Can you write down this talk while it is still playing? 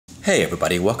Hey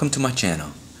everybody, welcome to my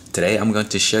channel. Today I'm going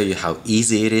to show you how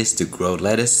easy it is to grow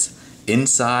lettuce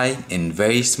inside in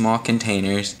very small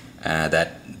containers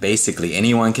that basically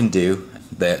anyone can do.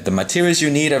 The materials you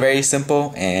need are very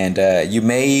simple, and you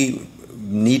may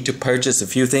need to purchase a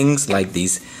few things like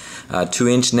these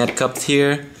 2-inch net cups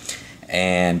here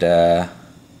and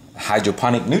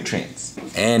hydroponic nutrients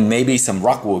and maybe some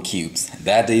rockwool cubes.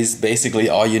 That is basically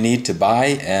all you need to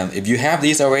buy. If you have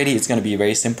these already, it's going to be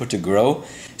very simple to grow.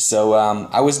 So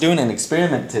I was doing an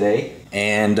experiment today,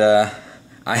 and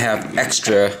I have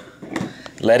extra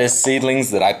lettuce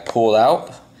seedlings that I pulled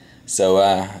out. So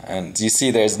and you see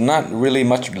there's not really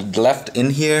much left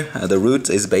in here. The roots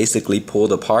is basically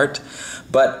pulled apart,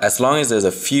 but as long as there's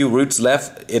a few roots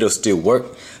left, it'll still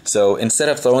work. So instead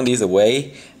of throwing these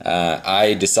away,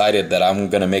 I decided that I'm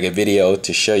gonna make a video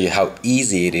to show you how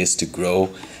easy it is to grow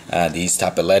these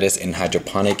type of lettuce in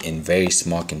hydroponic in very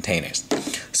small containers.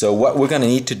 So what we're gonna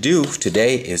need to do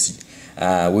today is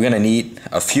we're gonna need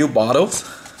a few bottles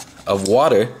of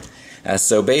water.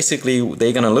 So basically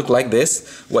they're gonna look like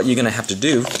this. What you're gonna have to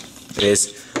do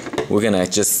is we're gonna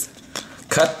just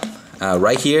cut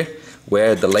right here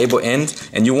where the label ends,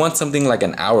 and you want something like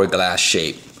an hourglass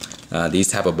shape.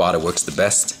 These type of bottle works the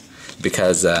best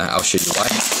because I'll show you why.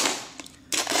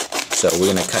 So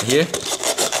we're gonna cut here.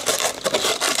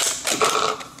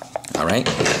 Alright,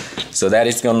 so that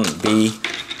is gonna be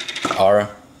our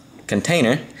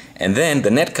container, and then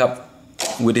the net cup,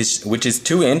 which is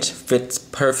 2-inch, fits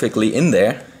perfectly in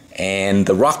there, and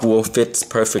the rock wool fits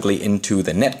perfectly into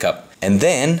the net cup. And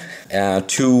then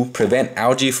to prevent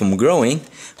algae from growing,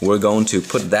 we're going to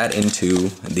put that into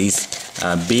these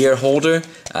beer holder.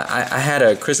 I had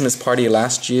a Christmas party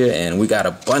last year and we got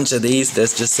a bunch of these.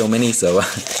 There's just so many, so I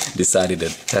decided to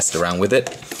test around with it.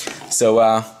 So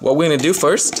what we're gonna do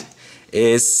first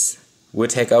is we'll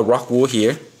take our rock wool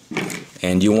here,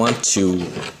 and you want to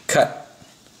cut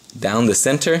down the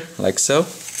center like so,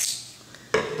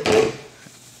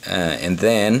 and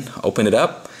then open it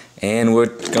up, and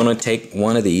we're gonna take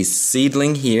one of these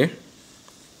seedling here.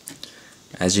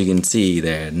 As you can see,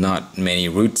 there are not many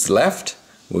roots left.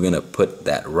 We're gonna put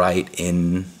that right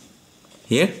in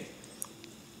here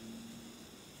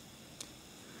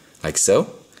like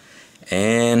so,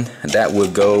 and that will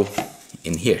go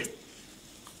in here.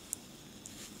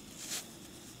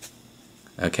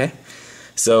 Okay,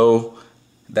 so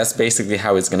that's basically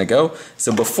how it's gonna go.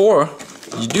 So before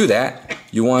you do that,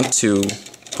 you want to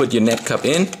put your net cup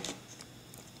in,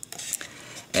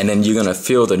 and then you're gonna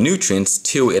fill the nutrients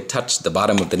till it touches the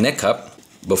bottom of the net cup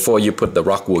before you put the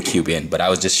rock wool cube in. But I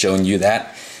was just showing you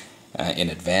that in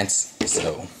advance,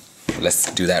 so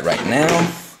let's do that right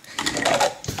now.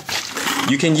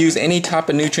 You can use any type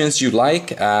of nutrients you like.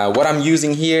 What I'm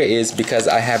using here is, because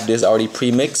I have this already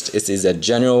pre-mixed, it is a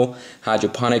general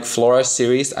hydroponic Flora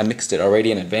series. I mixed it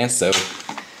already in advance, so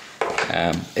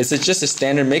it's just a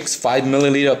standard mix, 5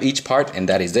 milliliters of each part, and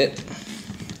that is it.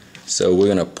 So we're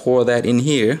gonna pour that in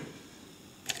here,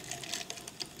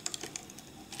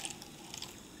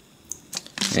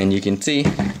 and you can see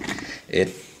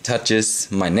it touches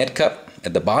my net cup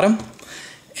at the bottom,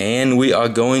 and we are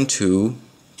going to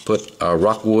put our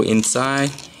rock wool inside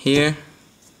here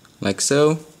like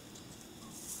so.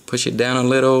 Push it down a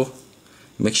little,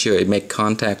 make sure it make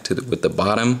contact with the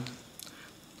bottom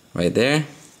right there,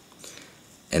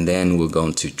 and then we're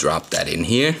going to drop that in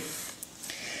here.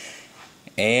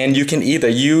 And you can either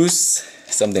use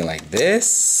something like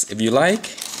this if you like,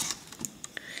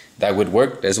 that would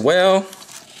work as well,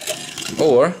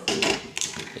 or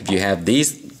if you have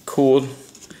these cool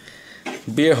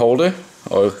beer holder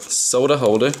or soda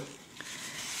holder,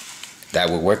 that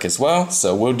will work as well.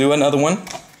 So we'll do another one.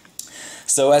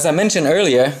 So as I mentioned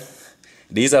earlier,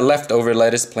 these are leftover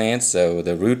lettuce plants, so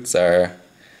the roots are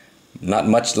not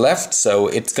much left, so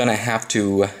it's gonna have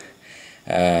to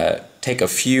take a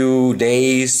few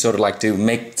days, sort of like to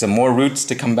make some more roots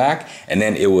to come back, and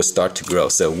then it will start to grow.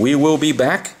 So we will be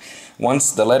back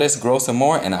once the lettuce grows some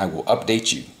more, and I will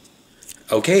update you.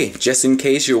 Okay, just in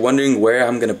case you're wondering where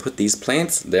I'm gonna put these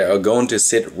plants, they are going to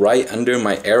sit right under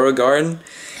my arrow garden,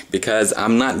 because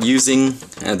I'm not using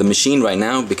the machine right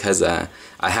now because I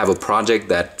have a project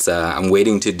that I'm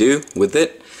waiting to do with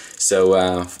it. So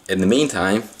in the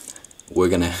meantime, we're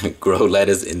gonna grow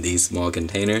lettuce in these small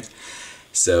containers.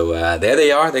 So there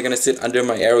they are. They're gonna sit under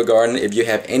my arrow garden. If you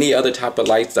have any other type of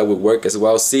lights that would work as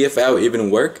well, CFL even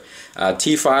work.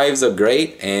 T5s are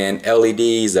great, and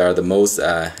LEDs are the most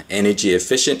energy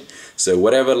efficient. So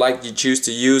whatever light you choose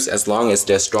to use, as long as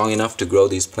they're strong enough to grow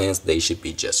these plants, they should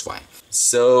be just fine.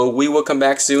 So we will come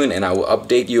back soon, and I will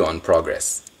update you on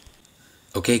progress.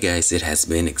 Okay guys, it has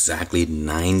been exactly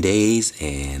 9 days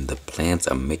and the plants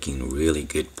are making really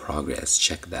good progress.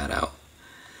 Check that out.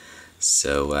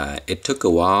 So it took a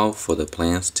while for the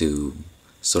plants to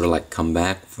sort of like come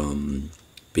back from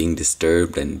being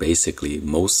disturbed, and basically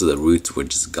most of the roots were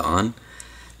just gone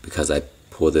because I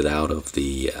pulled it out of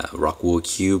the rockwool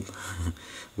cube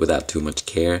without too much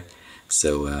care.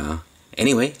 So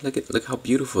anyway, look how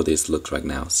beautiful this looks right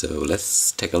now. So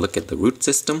let's take a look at the root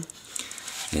system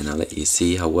and I'll let you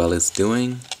see how well it's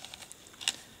doing.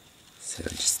 So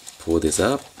just pull this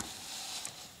up.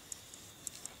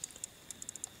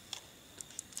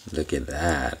 Look at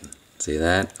that. See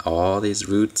that? All these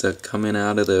roots are coming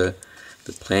out of the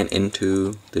plant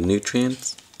into the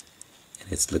nutrients.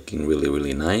 And it's looking really,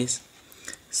 really nice.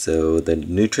 So the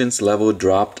nutrients level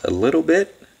dropped a little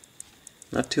bit.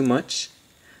 Not too much.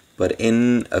 But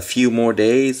in a few more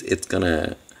days, it's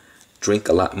gonna drink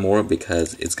a lot more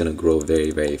because it's gonna grow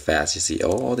very, very fast. You see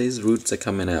all these roots are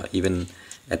coming out, even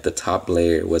at the top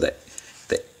layer where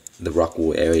the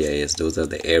rockwool area is. Those are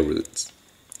the air roots.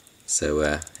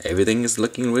 So everything is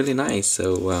looking really nice.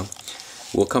 So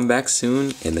we'll come back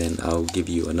soon and then I'll give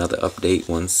you another update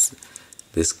once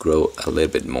this grow a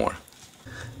little bit more.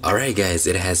 Alright guys,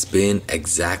 it has been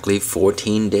exactly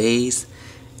 14 days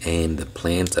and the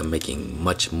plants are making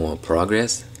much more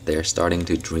progress. They're starting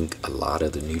to drink a lot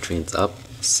of the nutrients up.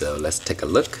 So let's take a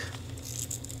look.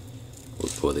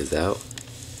 We'll pull this out.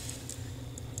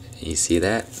 You see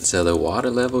that? So the water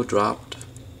level dropped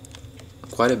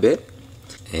quite a bit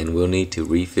and we'll need to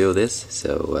refill this.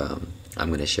 So I'm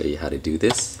going to show you how to do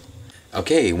this.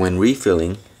 Okay, when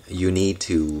refilling, you need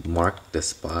to mark the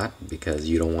spot because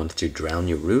you don't want to drown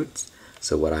your roots.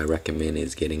 So what I recommend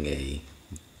is getting a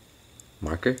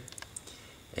marker,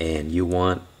 and you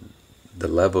want the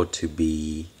level to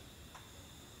be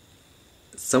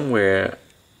somewhere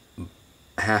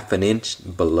half an inch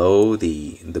below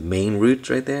the main roots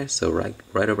right there. So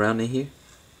right around in here.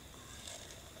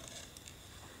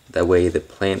 That way the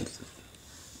plant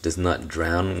does not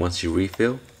drown once you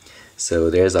refill. So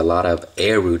there's a lot of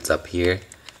air roots up here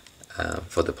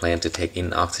for the plant to take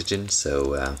in oxygen.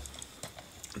 So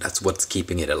that's what's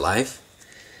keeping it alive.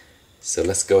 So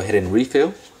let's go ahead and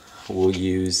refill. We'll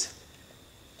use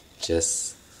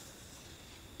just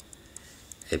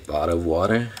a bottle of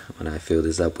water when I fill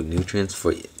this up with nutrients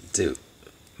to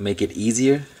make it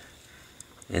easier.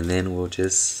 And then we'll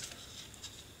just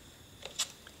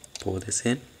pour this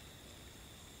in.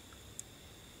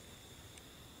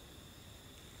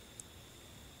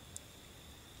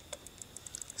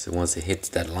 So once it hits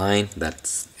that line,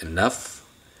 that's enough.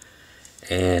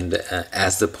 And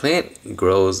as the plant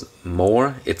grows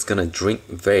more, it's gonna drink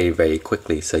very, very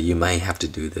quickly. So you might have to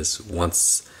do this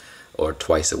once or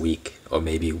twice a week, or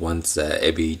maybe once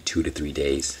every 2 to 3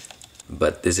 days.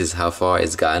 But this is how far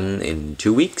it's gotten in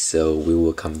 2 weeks. So we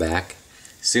will come back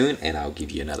soon and I'll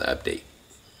give you another update.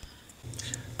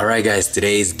 Alright guys,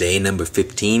 today is day number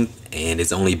 15 and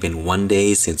it's only been 1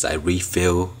 day since I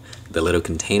refill the little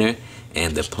container.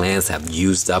 And the plants have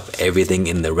used up everything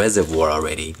in the reservoir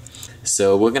already.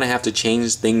 So we're gonna have to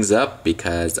change things up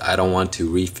because I don't want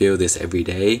to refill this every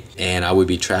day and I would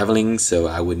be traveling, so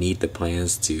I would need the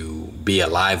plants to be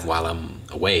alive while I'm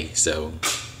away. So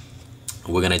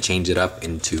we're gonna change it up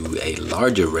into a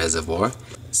larger reservoir.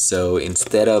 So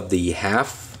instead of the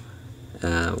half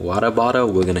water bottle,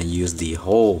 we're gonna use the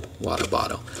whole water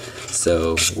bottle.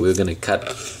 So we're gonna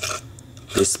cut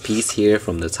this piece here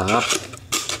from the top,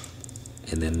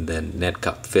 and then the net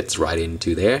cup fits right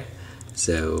into there.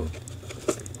 So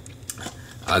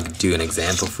I'll do an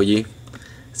example for you.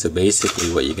 So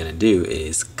basically what you're gonna do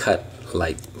is cut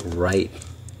like right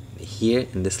here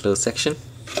in this little section.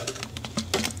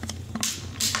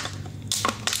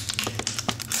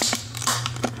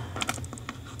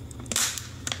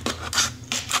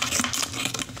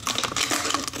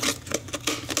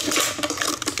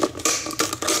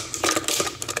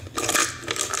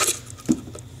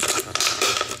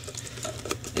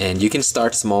 And you can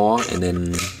start small and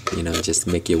then, you know, just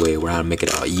make your way around, make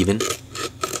it all even.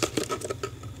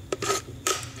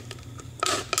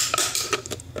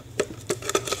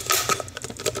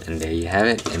 And there you have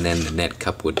it. And then the net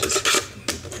cup would just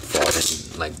fall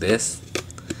in like this.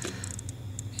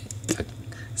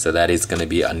 So that is going to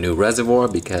be a new reservoir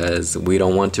because we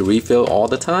don't want to refill all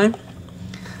the time.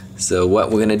 So what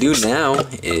we're going to do now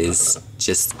is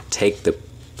just take the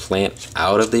plant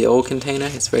out of the old container.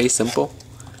 It's very simple.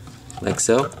 Like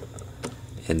so,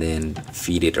 and then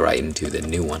feed it right into the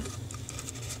new one.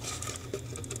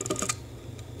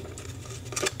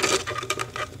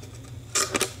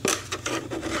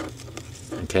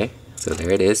 Okay, so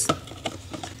there it is.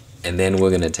 And then we're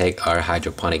gonna take our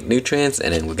hydroponic nutrients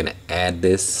and then we're gonna add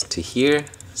this to here.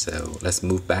 So let's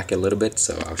move back a little bit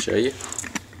so I'll show you.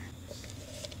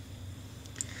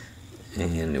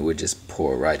 And we'll just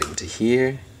pour right into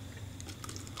here.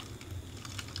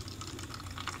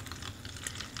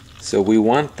 So we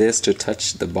want this to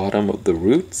touch the bottom of the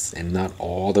roots and not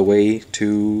all the way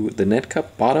to the net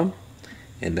cup bottom.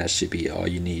 And that should be all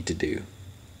you need to do.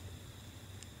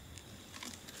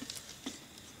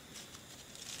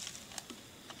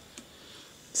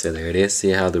 So there it is.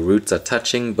 See how the roots are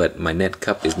touching, but my net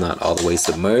cup is not all the way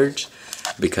submerged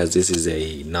because this is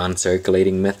a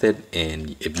non-circulating method,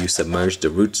 and if you submerge the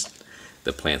roots,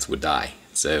 the plants would die.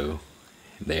 So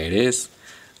there it is.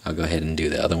 I'll go ahead and do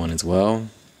the other one as well.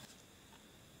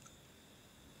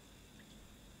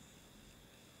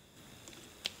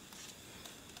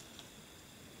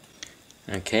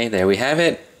 Okay, there we have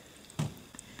it.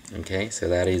 Okay, so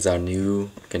that is our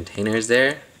new containers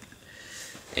there.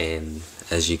 And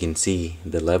as you can see,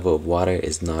 the level of water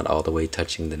is not all the way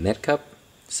touching the net cup.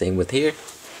 Same with here.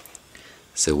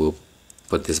 So we'll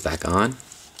put this back on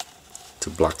to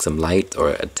block some light,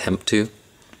 or attempt to.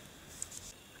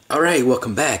 Alright,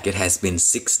 welcome back. It has been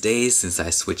 6 days since I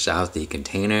switched out the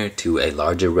container to a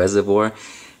larger reservoir,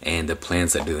 and the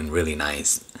plants are doing really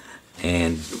nice.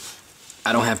 And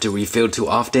I don't have to refill too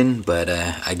often, but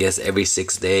I guess every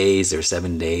 6 days or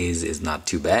 7 days is not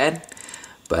too bad.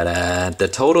 But the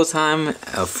total time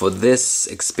for this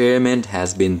experiment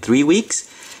has been 3 weeks,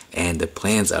 and the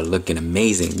plants are looking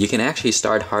amazing. You can actually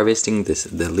start harvesting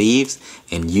the leaves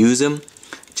and use them.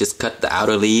 Just cut the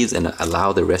outer leaves and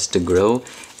allow the rest to grow,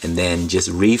 and then just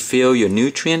refill your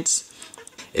nutrients.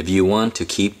 If you want to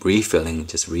keep refilling,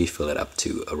 just refill it up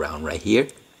to around right here.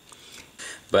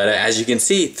 But as you can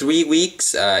see, 3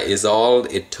 weeks is all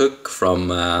it took from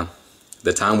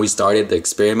the time we started the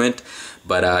experiment.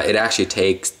 But it actually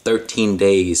takes 13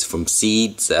 days from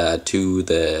seeds to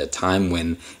the time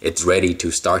when it's ready to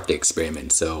start the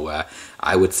experiment. So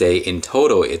I would say in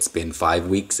total it's been 5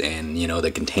 weeks, and you know,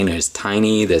 the container is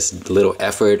tiny. There's little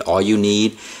effort. All you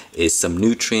need is some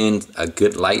nutrients, a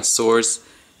good light source,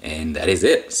 and that is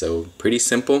it. So pretty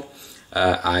simple.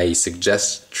 I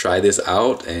suggest try this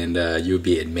out, and you'll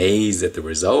be amazed at the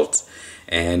results.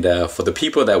 And for the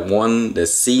people that won the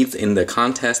seeds in the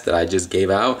contest that I just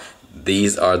gave out,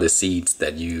 these are the seeds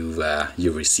that you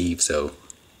received. So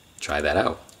try that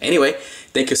out. Anyway,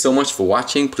 thank you so much for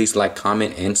watching. Please like,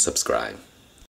 comment, and subscribe.